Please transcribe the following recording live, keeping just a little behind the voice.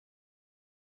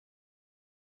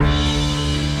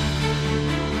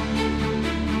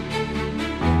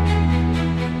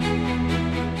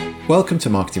Welcome to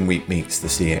Marketing Week Meets the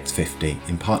CX50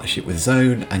 in partnership with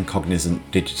Zone and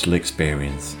Cognizant Digital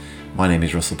Experience. My name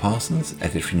is Russell Parsons,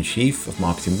 Editor-in-Chief of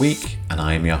Marketing Week, and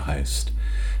I am your host.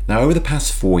 Now, over the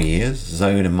past 4 years,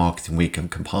 Zone and Marketing Week have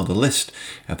compiled a list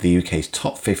of the UK's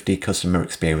top 50 customer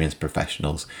experience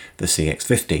professionals, the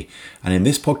CX50. And in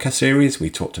this podcast series, we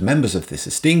talk to members of this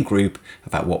esteemed group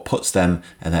about what puts them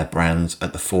and their brands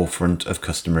at the forefront of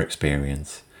customer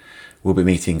experience. We'll be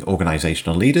meeting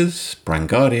organisational leaders, brand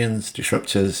guardians,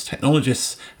 disruptors,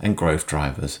 technologists and growth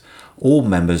drivers, all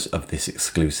members of this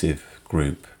exclusive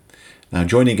group. Now,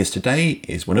 joining us today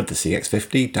is one of the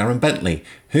CX50, Darren Bentley,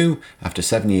 who, after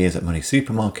 7 years at Money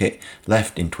Supermarket,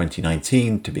 left in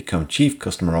 2019 to become Chief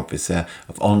Customer Officer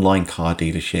of online car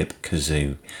dealership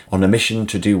Cazoo, on a mission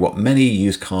to do what many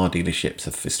used car dealerships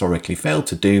have historically failed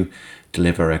to do,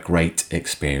 deliver a great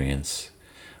experience.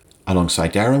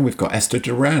 Alongside Darren, we've got Esther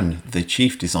Duran, the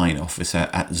Chief Design Officer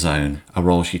at Zone, a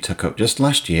role she took up just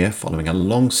last year following a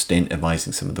long stint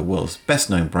advising some of the world's best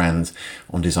known brands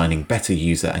on designing better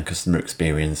user and customer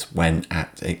experience when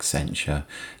at Accenture.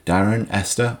 Darren,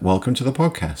 Esther, welcome to the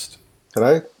podcast.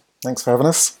 Hello, thanks for having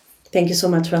us. Thank you so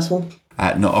much, Russell.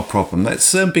 Not a problem.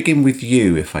 Let's begin with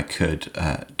you, if I could,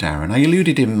 Darren. I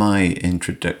alluded in my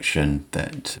introduction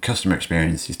that customer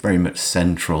experience is very much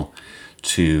central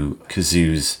to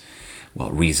Cazoo's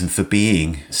reason for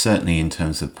being, certainly in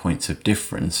terms of points of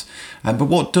difference. But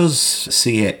what does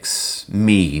CX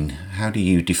mean? How do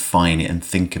you define it and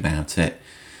think about it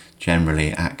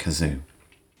generally at Cazoo?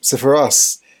 So for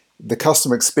us, the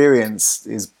customer experience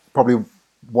is probably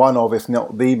one of, if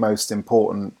not the most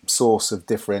important source of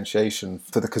differentiation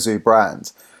for the Cazoo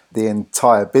brand. The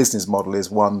entire business model is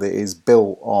one that is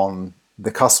built on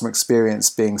the customer experience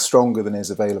being stronger than is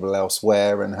available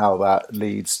elsewhere, and how that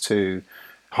leads to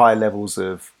high levels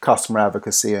of customer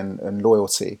advocacy and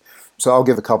loyalty. So I'll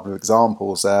give a couple of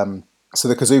examples. So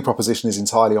the Cazoo proposition is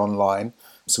entirely online.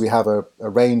 So we have a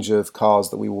range of cars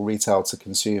that we will retail to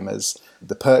consumers.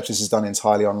 The purchase is done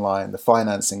entirely online. The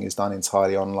financing is done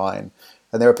entirely online.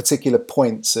 And there are particular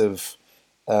points of,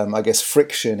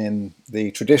 friction in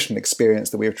the traditional experience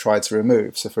that we have tried to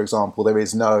remove. So for example, there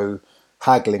is no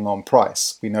haggling on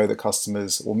price. We know that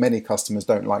customers, or many customers,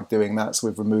 don't like doing that, so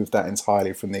we've removed that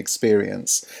entirely from the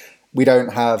experience. We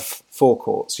don't have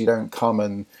forecourts. You don't come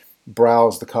and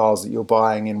browse the cars that you're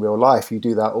buying in real life. You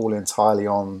do that all entirely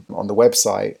on the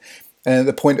website. And at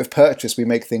the point of purchase, we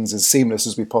make things as seamless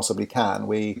as we possibly can.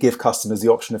 We give customers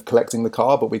the option of collecting the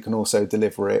car, but we can also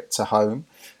deliver it to home.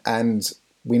 And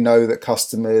we know that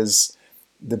customers,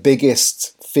 the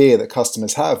biggest fear that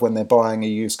customers have when they're buying a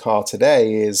used car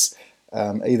today is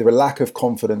either a lack of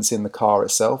confidence in the car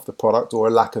itself, the product, or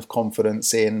a lack of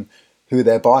confidence in who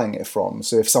they're buying it from.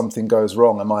 So if something goes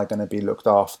wrong, am I going to be looked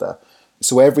after?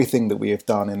 So everything that we have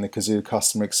done in the Cazoo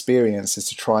customer experience is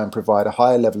to try and provide a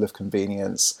higher level of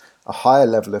convenience, a higher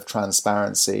level of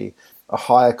transparency, a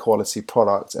higher quality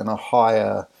product, and a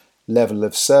higher level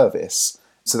of service,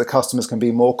 so that customers can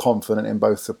be more confident in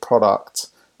both the product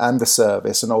and the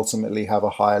service, and ultimately have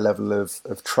a higher level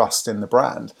of trust in the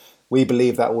brand. We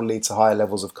believe that will lead to higher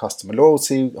levels of customer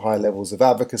loyalty, higher levels of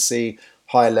advocacy,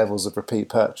 higher levels of repeat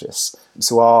purchase.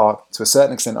 So to a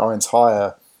certain extent, our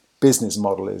entire business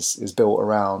model is built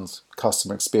around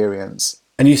customer experience.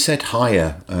 And you said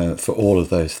higher for all of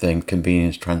those things: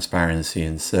 convenience, transparency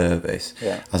and service.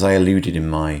 Yeah. As I alluded in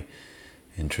my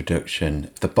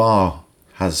introduction, the bar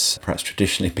has perhaps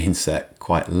traditionally been set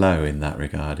quite low in that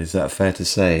regard. Is that fair to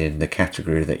say, in the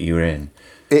category that you're in?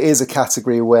 It is a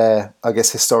category where, I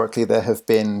guess, historically there have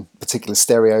been particular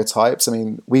stereotypes. I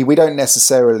mean, we don't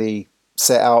necessarily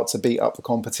set out to beat up the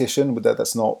competition, but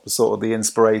that's not sort of the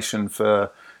inspiration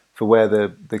for where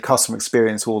the customer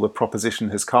experience or the proposition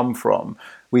has come from.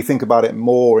 We think about it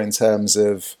more in terms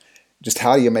of just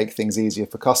how you make things easier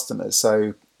for customers.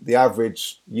 So the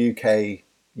average UK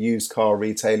used car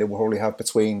retailer will probably have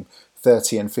between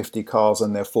 30 and 50 cars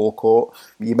on their forecourt.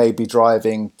 You may be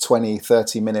driving 20,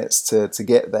 30 minutes to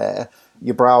get there.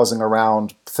 You're browsing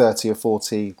around 30 or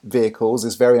 40 vehicles.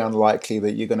 It's very unlikely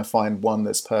that you're going to find one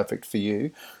that's perfect for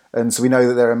you. And so we know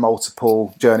that there are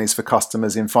multiple journeys for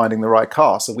customers in finding the right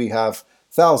car. So we have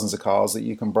thousands of cars that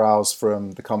you can browse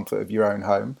from the comfort of your own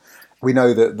home. We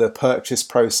know that the purchase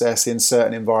process in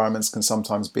certain environments can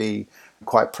sometimes be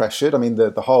quite pressured. I mean,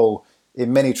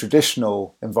 in many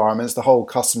traditional environments, the whole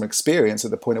customer experience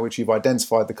at the point at which you've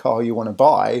identified the car you want to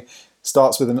buy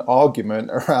starts with an argument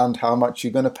around how much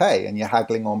you're going to pay, and you're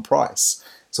haggling on price.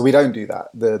 So we don't do that.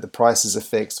 The prices are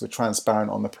fixed. We're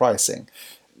transparent on the pricing.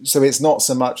 So it's not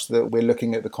so much that we're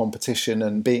looking at the competition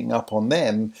and beating up on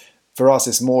them. For us,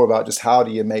 it's more about just how do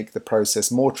you make the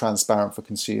process more transparent for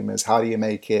consumers? How do you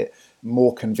make it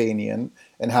more convenient?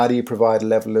 And how do you provide a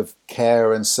level of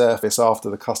care and service after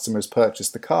the customer has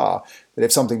purchased the car, that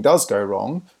if something does go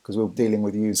wrong, because we're dealing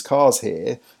with used cars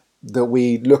here, that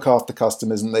we look after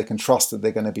customers and they can trust that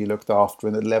they're going to be looked after,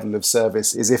 and the level of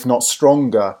service is, if not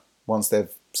stronger, once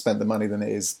they've spent the money than it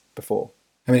is before.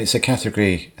 I mean, it's a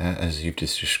category, as you've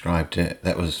just described it,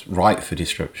 that was ripe for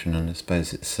disruption, and I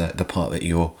suppose it's the part that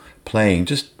you're playing.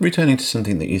 Just returning to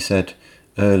something that you said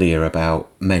earlier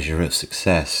about measure of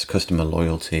success, customer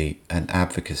loyalty and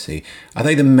advocacy, are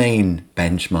they the main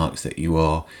benchmarks that you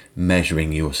are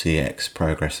measuring your CX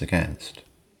progress against?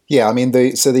 Yeah, I mean,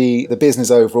 the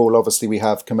business overall, obviously we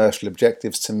have commercial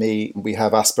objectives to meet. We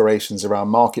have aspirations around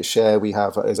market share. We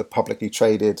have, as a publicly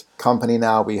traded company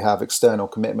now, we have external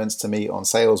commitments to meet on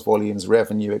sales volumes,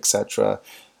 revenue, etc.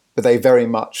 But they very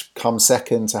much come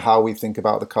second to how we think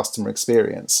about the customer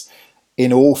experience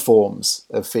in all forms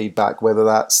of feedback, whether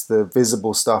that's the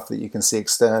visible stuff that you can see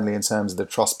externally in terms of the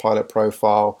Trustpilot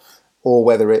profile, or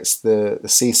whether it's the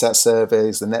CSAT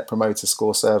surveys, the Net Promoter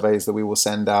Score surveys that we will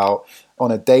send out on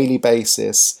a daily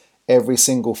basis. Every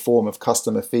single form of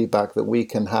customer feedback that we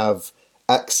can have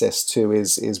access to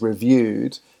is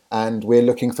reviewed, and we're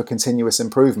looking for continuous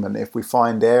improvement. If we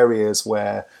find areas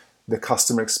where the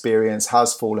customer experience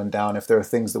has fallen down, if there are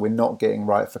things that we're not getting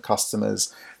right for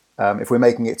customers, if we're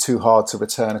making it too hard to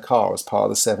return a car as part of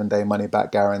the 7-day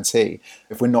money-back guarantee,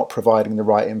 if we're not providing the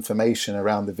right information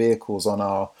around the vehicles on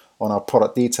our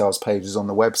product details pages on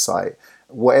the website,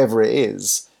 whatever it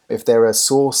is, if there are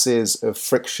sources of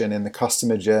friction in the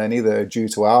customer journey that are due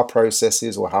to our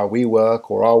processes or how we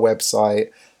work or our website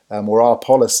or our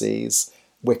policies,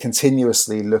 we're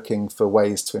continuously looking for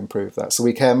ways to improve that. So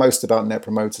we care most about Net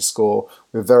Promoter Score.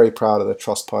 We're very proud of the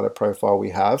Trustpilot profile we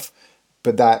have,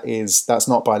 but that's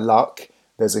not by luck.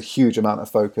 There's a huge amount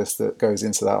of focus that goes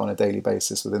into that on a daily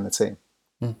basis within the team.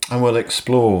 And we'll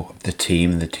explore the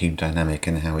team dynamic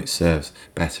and how it serves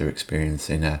better experience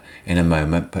in a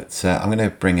moment. But I'm going to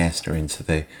bring Esther into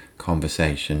the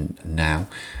conversation now.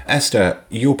 Esther,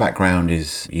 your background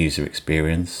is user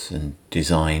experience and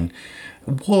design.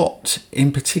 What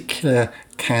in particular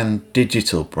can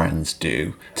digital brands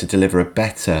do to deliver a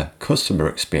better customer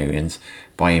experience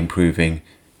by improving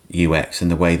UX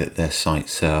and the way that their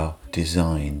sites are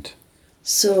designed?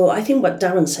 So I think what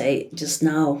Darren said just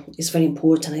now is very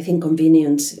important. I think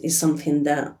convenience is something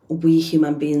that we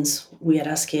human beings, we are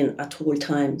asking at all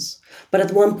times. But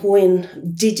at one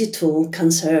point, digital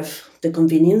can serve the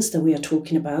convenience that we are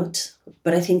talking about.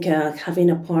 But I think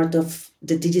having a part of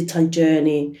the digital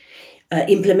journey,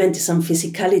 implementing some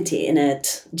physicality in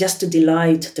it, just to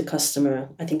delight the customer,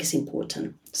 I think is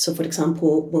important. So, for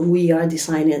example, when we are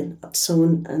designing at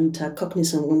Zone and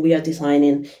Cognizant, when we are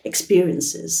designing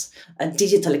experiences, a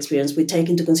digital experience, we take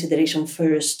into consideration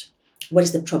first, what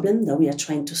is the problem that we are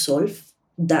trying to solve,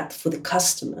 that for the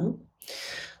customer.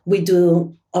 We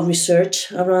do our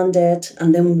research around it,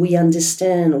 and then we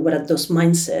understand what are those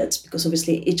mindsets, because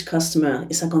obviously each customer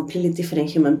is a completely different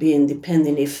human being,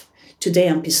 depending if today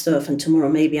I'm pissed off and tomorrow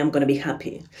maybe I'm going to be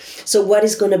happy. So what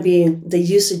is going to be the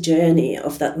user journey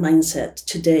of that mindset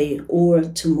today or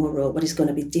tomorrow? What is going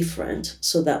to be different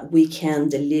so that we can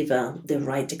deliver the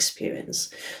right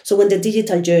experience? So when the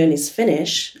digital journey is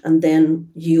finished and then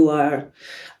you are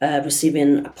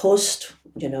receiving a post,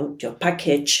 your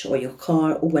package or your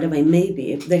car or whatever it may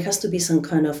be, there has to be some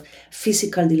kind of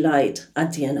physical delight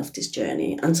at the end of this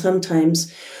journey. And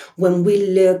sometimes when we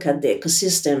look at the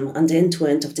ecosystem and the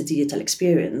end-to-end of the digital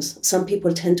experience, some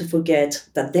people tend to forget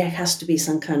that there has to be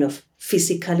some kind of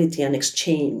physicality and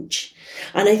exchange.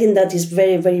 And I think that is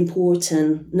very, very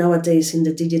important nowadays in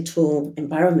the digital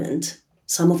environment.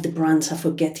 Some of the brands are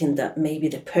forgetting that maybe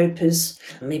the purpose,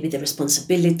 maybe the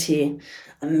responsibility,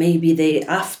 and maybe the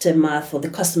aftermath or the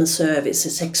customer service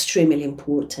is extremely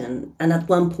important. And at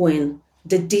one point,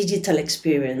 the digital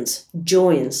experience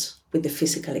joins with the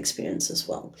physical experience as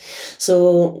well.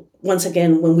 So once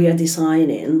again, when we are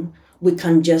designing, we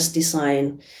can't just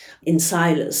design in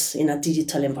silos in a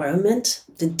digital environment.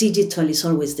 The digital is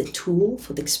always the tool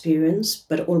for the experience,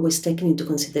 but always taking into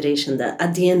consideration that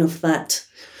at the end of that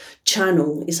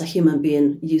channel is a human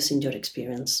being using your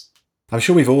experience. I'm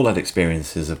sure we've all had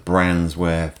experiences of brands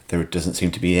where there doesn't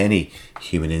seem to be any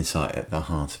human insight at the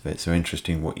heart of it. So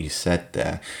interesting what you said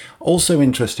there. Also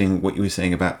interesting what you were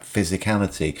saying about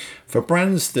physicality. For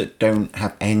brands that don't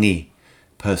have any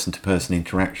person-to-person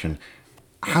interaction,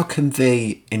 how can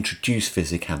they introduce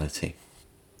physicality?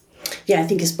 Yeah, I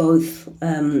think it's both.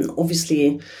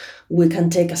 Obviously, we can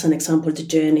take as an example the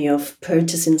journey of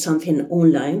purchasing something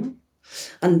online.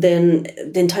 And then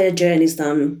the entire journey is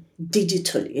done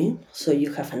digitally. So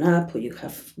you have an app or you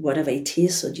have whatever it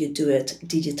is, so you do it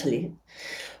digitally.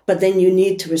 But then you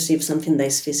need to receive something that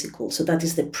is physical. So that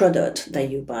is the product that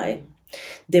you buy.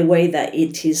 The way that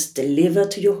it is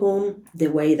delivered to your home, the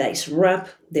way that it's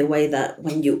wrapped, the way that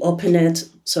when you open it.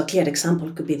 So a clear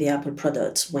example could be the Apple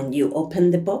products. When you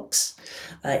open the box,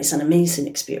 it's an amazing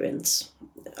experience.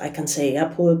 I can say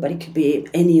Apple, but it could be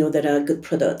any other good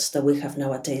products that we have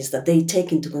nowadays that they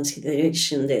take into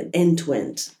consideration the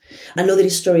end-to-end. Another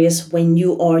story is when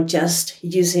you are just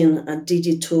using a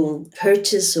digital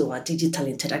purchase or a digital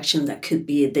interaction that could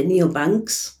be the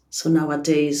neobanks. So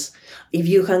nowadays, if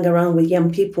you hang around with young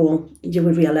people, you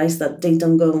will realize that they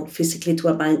don't go physically to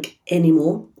a bank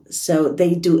anymore. So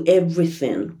they do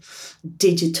everything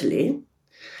digitally.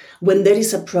 When there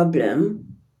is a problem,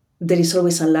 there is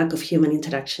always a lack of human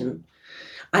interaction.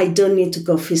 I don't need to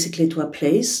go physically to a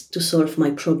place to solve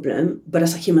my problem, but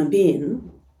as a human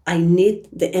being, I need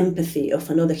the empathy of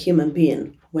another human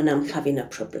being when I'm having a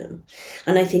problem.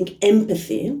 And I think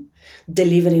empathy,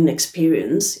 delivering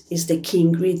experience, is the key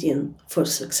ingredient for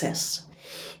success.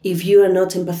 If you are not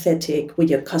empathetic with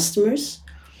your customers,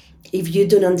 if you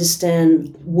don't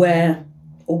understand where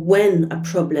or when a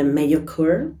problem may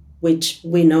occur, which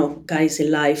we know, guys, in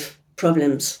life,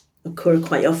 problems occur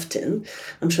quite often.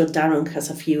 I'm sure Darren has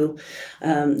a few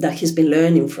that he's been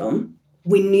learning from.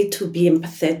 We need to be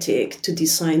empathetic to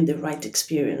design the right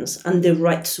experience and the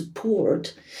right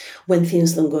support when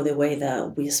things don't go the way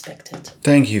that we expected.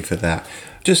 Thank you for that.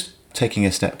 Just taking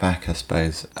a step back, I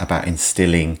suppose, about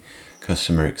instilling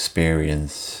customer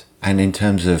experience and in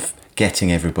terms of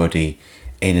getting everybody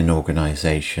in an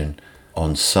organisation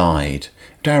on side.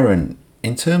 Darren,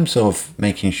 in terms of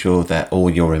making sure that all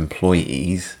your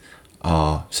employees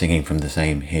are singing from the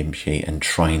same hymn sheet and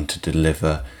trying to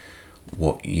deliver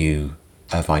what you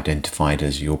have identified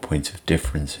as your point of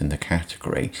difference in the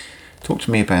category, talk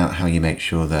to me about how you make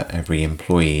sure that every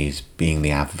employee is being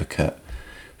the advocate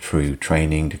through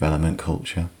training, development,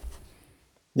 culture.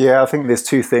 Yeah, I think there's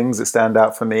two things that stand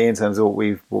out for me in terms of what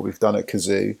we've done at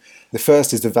Cazoo. The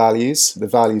first is the values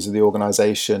of the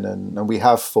organisation, and we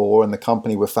have four, and the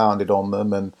company were founded on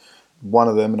them. And one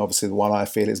of them, and obviously the one I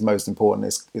feel is most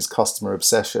important, is customer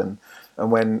obsession.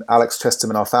 And when Alex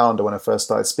Chesterman, our founder, when I first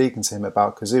started speaking to him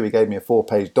about Cazoo, he gave me a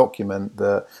 4-page document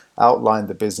that outlined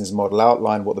the business model,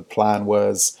 outlined what the plan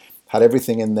was, had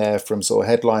everything in there from sort of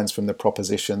headlines from the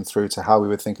proposition through to how we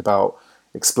would think about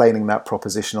explaining that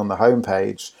proposition on the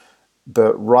homepage.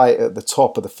 But right at the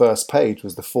top of the first page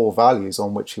was the 4 values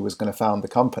on which he was going to found the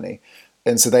company.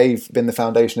 And so they've been the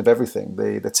foundation of everything.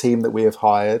 The team that we have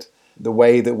hired, the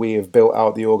way that we have built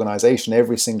out the organisation,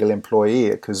 every single employee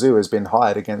at Cazoo has been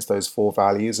hired against those 4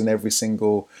 values, and every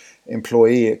single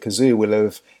employee at Cazoo will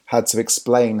have had to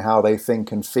explain how they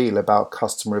think and feel about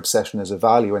customer obsession as a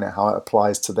value and how it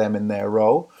applies to them in their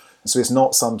role. So it's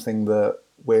not something that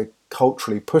we're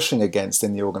culturally pushing against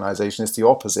in the organisation. It's the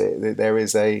opposite. There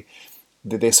is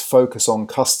this focus on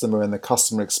customer, and the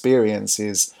customer experience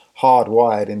is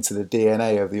hardwired into the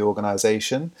DNA of the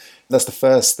organisation. That's the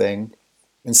first thing.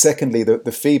 And secondly,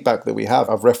 the feedback that we have,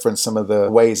 I've referenced some of the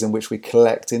ways in which we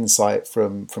collect insight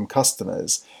from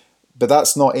customers, but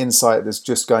that's not insight that's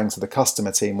just going to the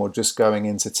customer team or just going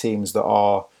into teams that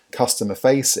are customer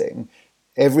facing.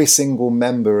 Every single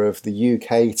member of the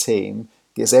UK team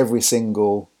gets every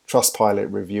single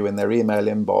Trustpilot review in their email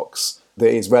inbox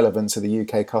that is relevant to the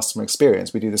UK customer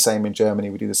experience. We do the same in Germany,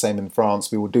 we do the same in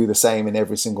France, we will do the same in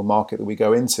every single market that we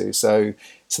go into. So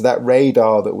that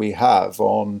radar that we have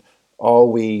on, are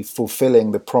we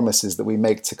fulfilling the promises that we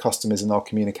make to customers in our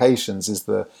communications? Is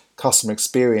the customer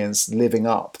experience living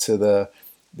up to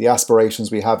the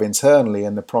aspirations we have internally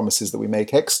and the promises that we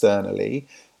make externally?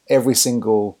 Every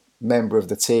single member of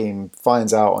the team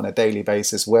finds out on a daily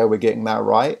basis where we're getting that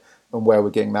right and where we're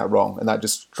getting that wrong. And that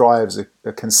just drives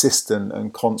a consistent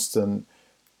and constant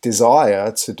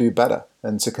desire to do better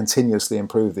and to continuously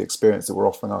improve the experience that we're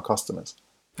offering our customers.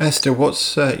 Esther,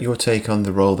 what's your take on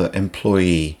the role that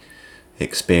employee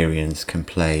experience can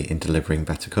play in delivering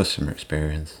better customer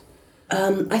experience?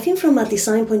 I think from a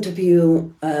design point of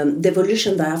view, the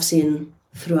evolution that I've seen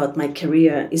throughout my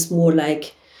career is more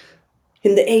like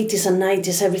in the 80s and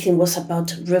 90s, everything was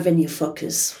about revenue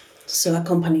focus. So a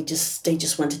company they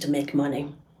just wanted to make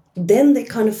money. Then they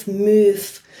kind of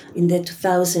moved in the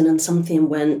 2000 and something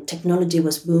when technology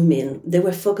was booming. They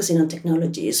were focusing on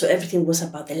technology. So everything was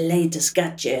about the latest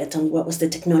gadget and what was the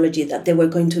technology that they were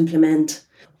going to implement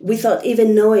without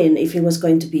even knowing if it was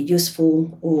going to be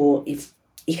useful or if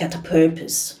it had a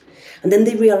purpose. And then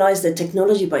they realized that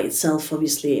technology by itself,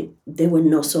 obviously, they were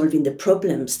not solving the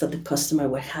problems that the customer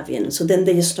were having. So then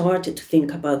they started to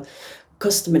think about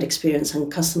customer experience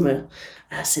and customer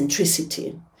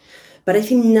centricity. But I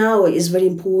think now it's very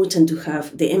important to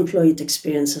have the employee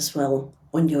experience as well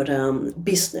on your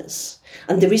business.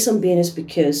 And the reason being is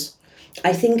because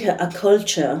I think a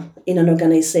culture in an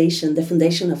organization, the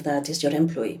foundation of that is your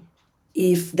employee.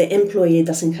 If the employee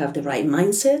doesn't have the right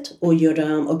mindset, or your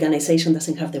organization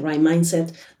doesn't have the right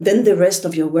mindset, then the rest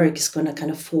of your work is going to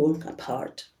kind of fall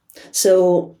apart.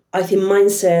 So I think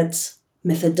mindset,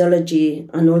 methodology,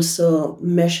 and also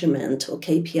measurement or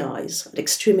KPIs are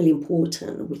extremely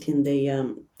important within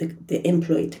the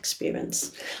employee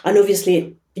experience. And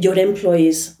obviously, your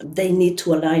employees, they need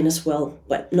to align as well.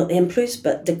 Well, not employees,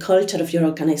 but the culture of your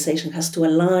organization has to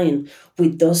align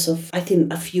with those of, I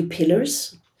think, a few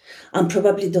pillars. And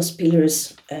probably those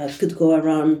pillars could go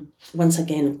around, once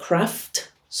again,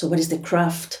 craft. So what is the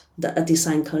craft that a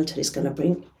design culture is going to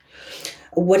bring?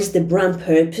 What is the brand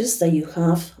purpose that you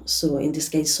have? So in this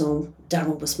case, so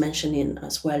Darren was mentioning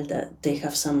as well that they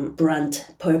have some brand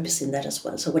purpose in that as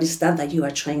well. So what is that you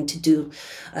are trying to do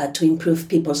to improve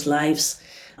people's lives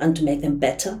and to make them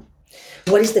better?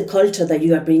 What is the culture that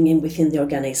you are bringing within the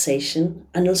organization?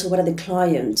 And also, what are the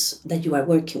clients that you are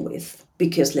working with?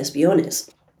 Because let's be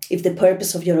honest, if the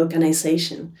purpose of your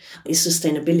organization is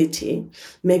sustainability,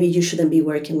 maybe you shouldn't be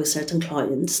working with certain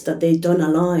clients that they don't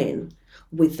align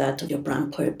with that of your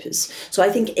brand purpose. So I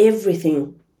think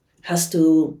everything has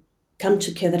to come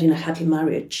together in a happy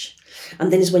marriage.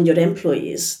 And then is when your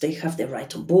employees, they have the right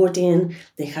onboarding,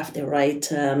 they have the right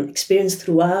experience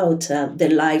throughout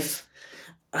their life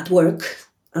at work.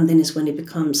 And then is when it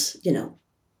becomes,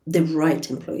 the right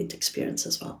employee experience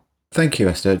as well. Thank you,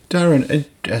 Esther. Darren,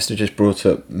 Esther just brought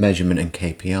up measurement and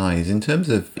KPIs. In terms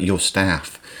of your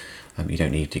staff, you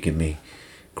don't need to give me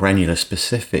granular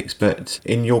specifics, but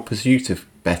in your pursuit of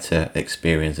better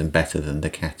experience and better than the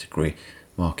category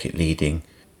market leading,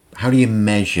 how do you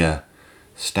measure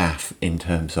staff in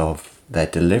terms of their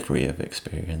delivery of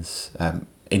experience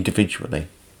individually?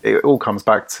 It all comes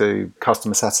back to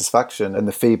customer satisfaction and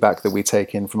the feedback that we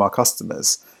take in from our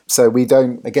customers. So we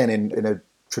don't, again, in a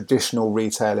traditional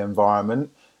retail environment,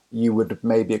 you would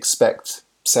maybe expect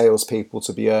salespeople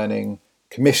to be earning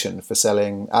commission for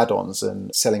selling add-ons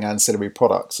and selling ancillary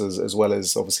products as well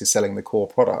as obviously selling the core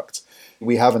product.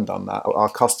 We haven't done that. Our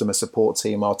customer support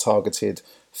team are targeted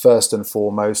first and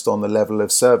foremost on the level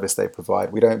of service they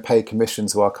provide. We don't pay commission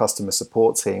to our customer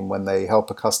support team when they help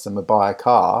a customer buy a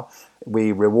car.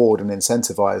 We reward and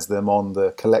incentivize them on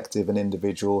the collective and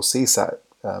individual CSAT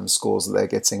scores that they're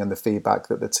getting and the feedback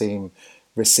that the team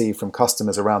receive from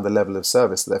customers around the level of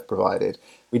service that they've provided.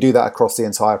 We do that across the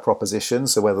entire proposition.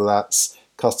 So whether that's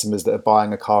customers that are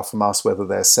buying a car from us, whether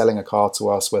they're selling a car to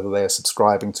us, whether they're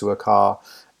subscribing to a car,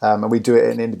 and we do it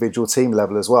at an individual team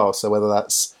level as well. So whether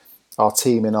that's our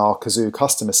team in our Cazoo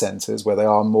customer centres, where they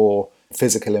are more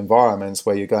physical environments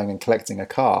where you're going and collecting a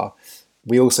car,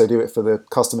 we also do it for the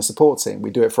customer support team. We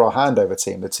do it for our handover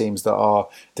team, the teams that are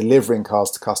delivering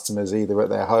cars to customers either at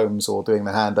their homes or doing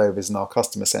the handovers in our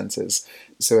customer centres.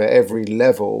 So at every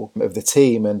level of the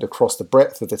team and across the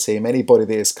breadth of the team, anybody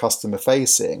that is customer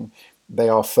facing, they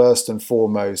are first and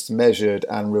foremost measured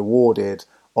and rewarded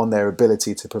on their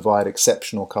ability to provide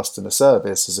exceptional customer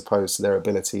service as opposed to their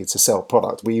ability to sell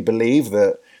product. We believe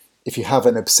that if you have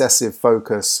an obsessive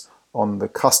focus on the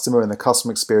customer and the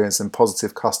customer experience and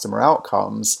positive customer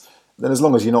outcomes, then as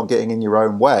long as you're not getting in your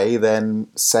own way, then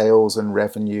sales and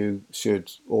revenue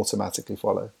should automatically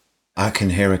follow. I can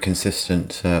hear a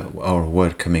consistent or a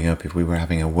word coming up if we were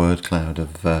having a word cloud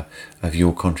of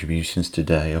your contributions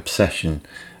today. Obsession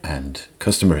and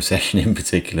customer obsession in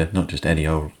particular, not just any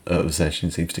old obsession,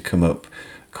 seems to come up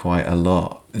quite a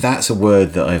lot. That's a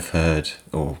word that I've heard,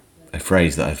 or a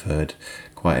phrase that I've heard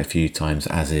quite a few times,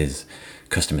 as is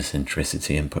customer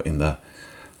centricity and putting the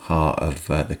heart of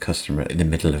the customer in the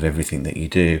middle of everything that you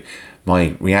do.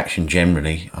 My reaction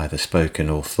generally, either spoken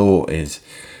or thought, is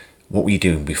what were you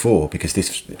doing before? Because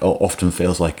this often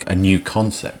feels like a new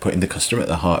concept, putting the customer at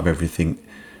the heart of everything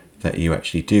that you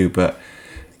actually do. But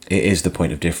it is the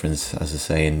point of difference, as I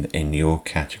say, in your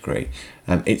category.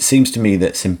 It seems to me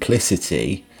that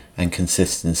simplicity and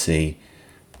consistency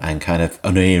and kind of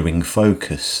unerring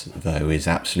focus, though, is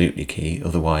absolutely key.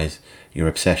 Otherwise, your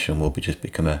obsession will just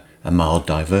become a mild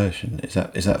diversion. Is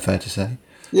that fair to say?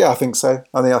 Yeah, I think so.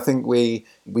 I think we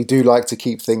do like to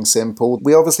keep things simple.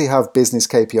 We obviously have business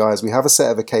KPIs. We have a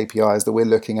set of KPIs that we're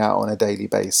looking at on a daily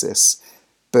basis.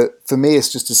 But for me,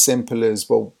 it's just as simple as,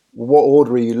 well, what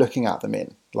order are you looking at them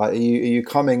in? Like, are you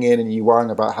coming in and you worrying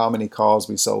about how many cars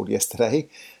we sold yesterday?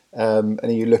 And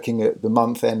are you looking at the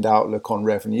month-end outlook on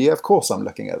revenue? Yeah, of course I'm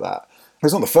looking at that.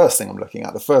 It's not the first thing I'm looking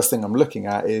at. The first thing I'm looking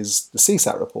at is the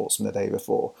CSAT reports from the day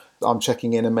before. I'm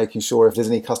checking in and making sure if there's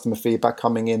any customer feedback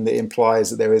coming in that implies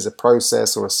that there is a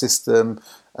process or a system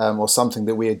or something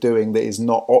that we are doing that is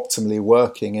not optimally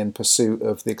working in pursuit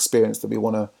of the experience that we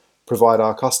want to provide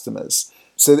our customers.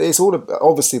 So it's all,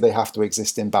 obviously they have to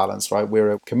exist in balance, right?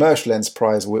 We're a commercial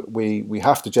enterprise. We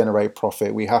have to generate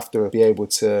profit. We have to be able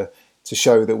to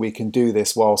show that we can do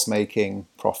this whilst making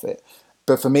profit.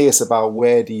 But for me, it's about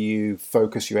where do you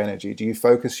focus your energy? Do you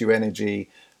focus your energy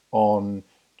on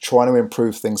trying to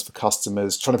improve things for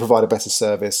customers, trying to provide a better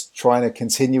service, trying to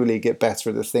continually get better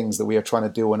at the things that we are trying to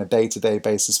do on a day-to-day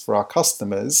basis for our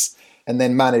customers, and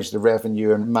then manage the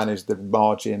revenue and manage the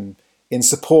margin in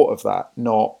support of that,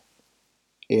 not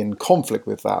in conflict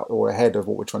with that or ahead of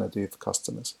what we're trying to do for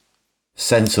customers?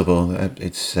 Sensible.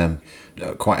 It's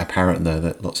quite apparent, though,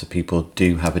 that lots of people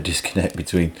do have a disconnect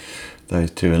between those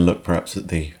two and look perhaps at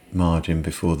the margin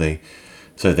before they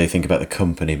think about the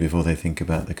company before they think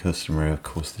about the customer. Of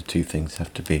course, the two things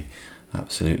have to be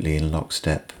absolutely in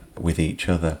lockstep with each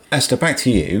other. Esther, back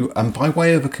to you. And by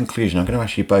way of a conclusion, I'm going to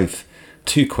ask you both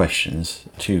two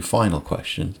final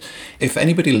questions. If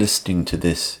anybody listening to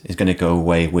this is going to go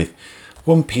away with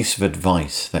one piece of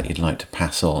advice that you'd like to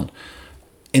pass on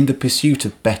in the pursuit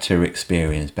of better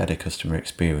customer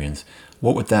experience,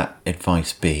 what would that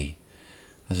advice be?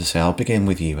 As I say, I'll begin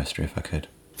with you, Esther, if I could.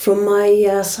 From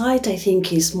my side, I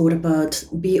think it's more about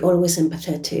be always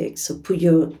empathetic. So put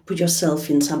yourself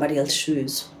in somebody else's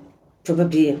shoes.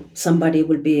 Probably somebody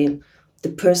will be the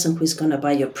person who is going to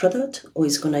buy your product or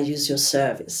is going to use your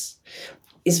service.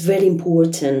 It's very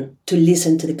important to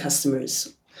listen to the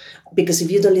customers, because if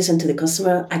you don't listen to the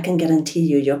customer, I can guarantee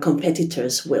you your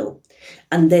competitors will.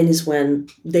 And then is when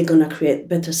they're going to create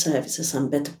better services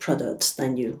and better products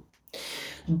than you.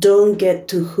 Don't get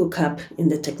too hooked up in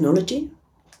the technology,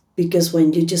 because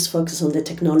when you just focus on the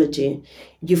technology,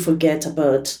 you forget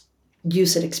about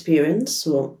user experience.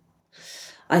 So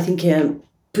I think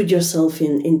put yourself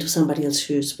into somebody else's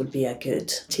shoes would be a good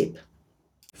tip.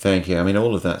 Thank you. I mean,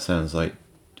 all of that sounds like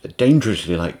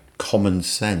dangerously like common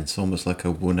sense, almost like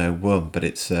a 101, but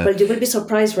it's... Well, you will be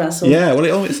surprised, Russell. Yeah,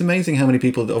 well, it's amazing how many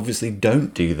people obviously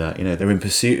don't do that. You know, they're in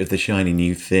pursuit of the shiny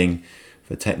new thing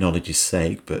for technology's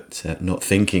sake, but not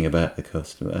thinking about the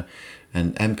customer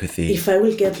and empathy. If I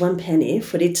will get 1 penny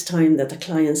for each time that a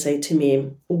client say to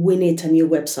me, we need a new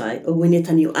website or we need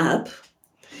a new app,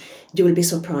 you will be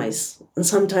surprised. And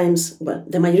sometimes, well,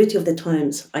 the majority of the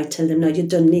times, I tell them, no, you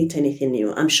don't need anything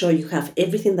new. I'm sure you have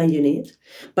everything that you need,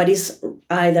 but it's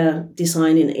either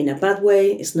designed in a bad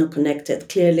way, it's not connected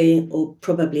clearly, or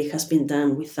probably has been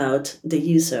done without the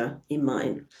user in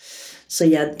mind. So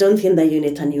yeah, don't think that you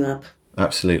need a new app.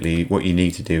 Absolutely. What you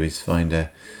need to do is find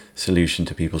a solution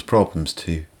to people's problems,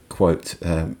 to quote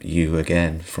you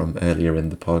again from earlier in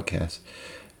the podcast.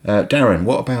 Darren,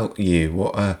 what about you?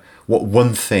 What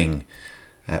one thing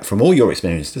from all your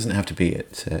experience, doesn't have to be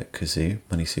at Cazoo,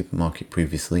 Money Supermarket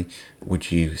previously,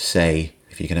 would you say,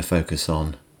 if you're going to focus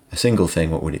on a single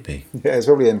thing, what would it be? Yeah, it's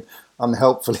probably an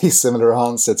unhelpfully similar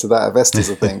answer to that of Esther's,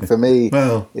 I think. For me,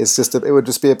 well, it would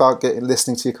just be about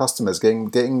listening to your customers,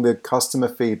 getting the customer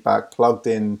feedback plugged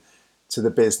in to the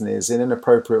business in an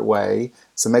appropriate way.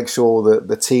 So make sure that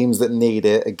the teams that need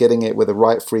it are getting it with the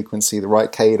right frequency, the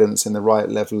right cadence, and the right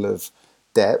level of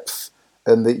depth,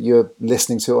 and that you're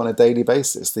listening to it on a daily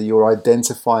basis, that you're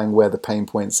identifying where the pain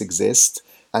points exist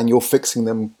and you're fixing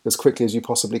them as quickly as you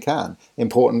possibly can.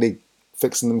 Importantly,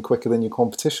 fixing them quicker than your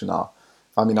competition are.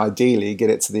 I mean, ideally, get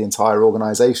it to the entire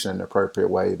organization in an appropriate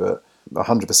way, but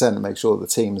 100% make sure that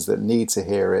the teams that need to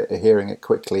hear it are hearing it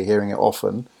quickly, hearing it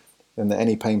often, and that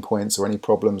any pain points or any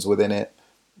problems within it,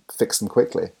 fix them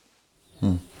quickly.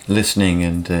 Listening,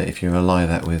 and if you ally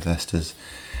that with Esther's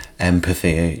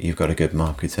empathy, you've got a good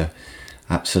marketer.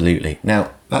 Absolutely.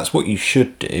 Now, that's what you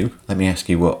should do. Let me ask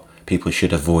you what people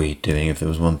should avoid doing. If there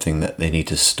was one thing that they need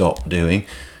to stop doing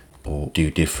or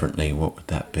do differently, what would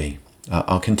that be?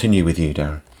 I'll continue with you,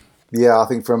 Darren. Yeah, I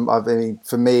think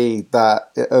for me,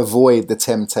 that avoid the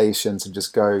temptation to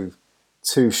just go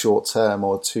too short term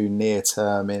or too near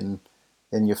term in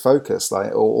your focus,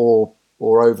 like or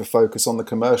over focus on the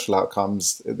commercial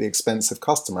outcomes at the expense of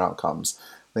customer outcomes.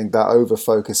 I think that over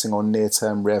focusing on near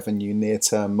term revenue, near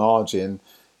term margin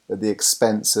at the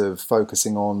expense of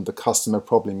focusing on the customer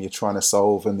problem you're trying to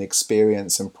solve and the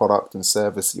experience and product and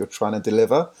service that you're trying to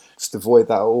deliver. Just avoid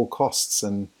that at all costs.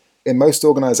 And in most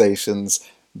organizations,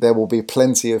 there will be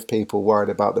plenty of people worried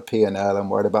about the P&L and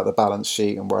worried about the balance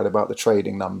sheet and worried about the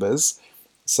trading numbers.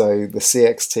 So the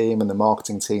CX team and the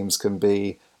marketing teams can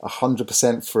be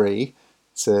 100% free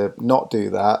to not do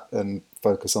that and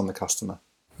focus on the customer.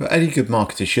 Well, any good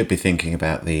marketer should be thinking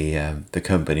about the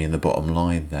company and the bottom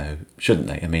line, though, shouldn't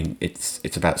they? I mean,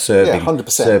 it's about serving 100%.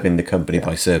 Serving the company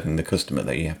by serving the customer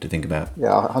that you have to think about.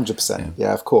 Yeah, 100%.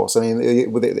 Yeah, of course. I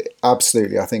mean,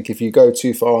 absolutely. I think if you go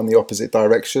too far in the opposite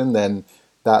direction, then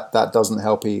that doesn't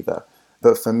help either.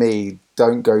 But for me,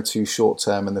 don't go too short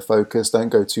term in the focus. Don't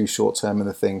go too short term in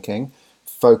the thinking.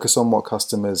 Focus on what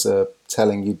customers are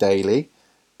telling you daily,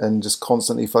 and just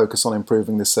constantly focus on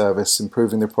improving the service,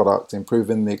 improving the product,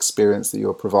 improving the experience that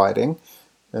you're providing.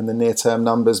 And the near-term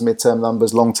numbers, mid-term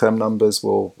numbers, long-term numbers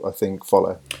will, I think,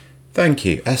 follow. Thank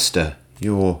you. Esther,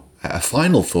 a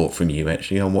final thought from you,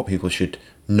 actually, on what people should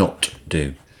not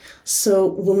do. So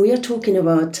when we are talking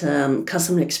about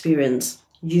customer experience,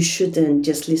 you shouldn't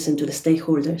just listen to the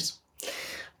stakeholders.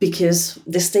 Because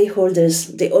the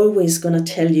stakeholders, they're always going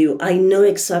to tell you, I know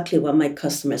exactly what my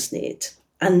customers need.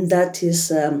 And that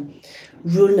is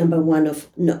rule number one of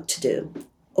not to do.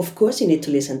 Of course, you need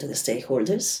to listen to the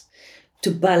stakeholders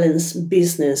to balance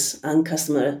business and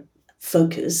customer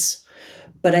focus.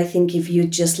 But I think if you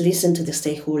just listen to the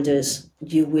stakeholders,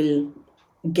 you will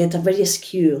get a very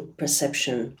skewed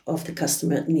perception of the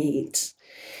customer needs.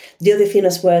 The other thing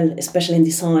as well, especially in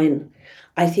design,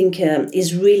 I think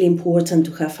is really important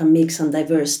to have a mixed and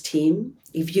diverse team.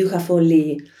 If you have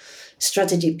only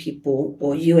strategy people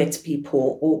or UX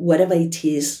people or whatever it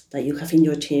is that you have in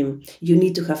your team, you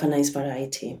need to have a nice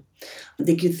variety.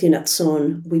 The good thing at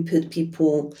Zone, we put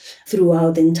people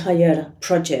throughout the entire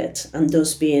project, and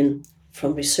those being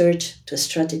from research to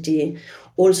strategy,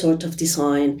 all sorts of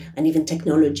design and even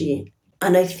technology.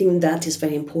 And I think that is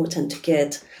very important to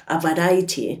get a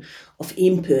variety of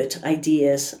input,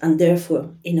 ideas, and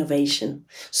therefore innovation.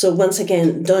 So once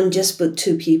again, don't just put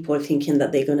two people thinking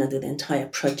that they're going to do the entire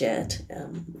project.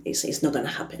 It's not going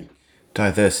to happen.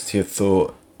 Diversity of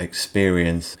thought,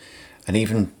 experience, and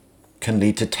even can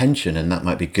lead to tension, and that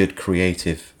might be good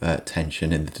creative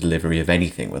tension in the delivery of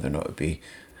anything, whether or not it be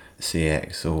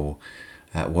CX or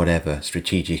whatever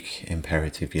strategic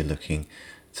imperative you're looking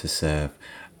to serve.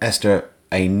 Esther,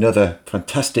 another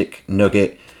fantastic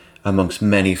nugget amongst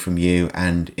many from you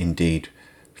and indeed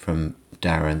from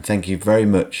Darren. Thank you very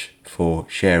much for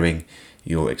sharing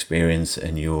your experience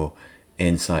and your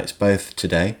insights both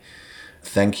today.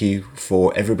 Thank you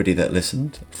for everybody that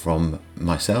listened, from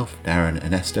myself, Darren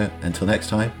and Esther. Until next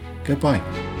time, goodbye.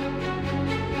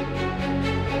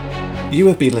 You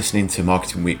have been listening to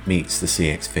Marketing Week Meets the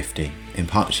CX50 in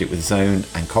partnership with Zone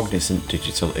and Cognizant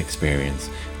Digital Experience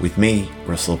with me,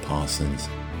 Russell Parsons.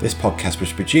 This podcast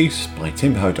was produced by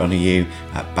Tim O'Donoghue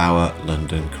at Bauer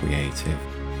London Creative.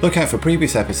 Look out for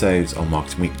previous episodes on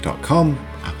marketingweek.com,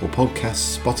 Apple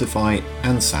Podcasts, Spotify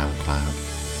and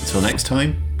SoundCloud. Until next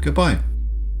time, goodbye.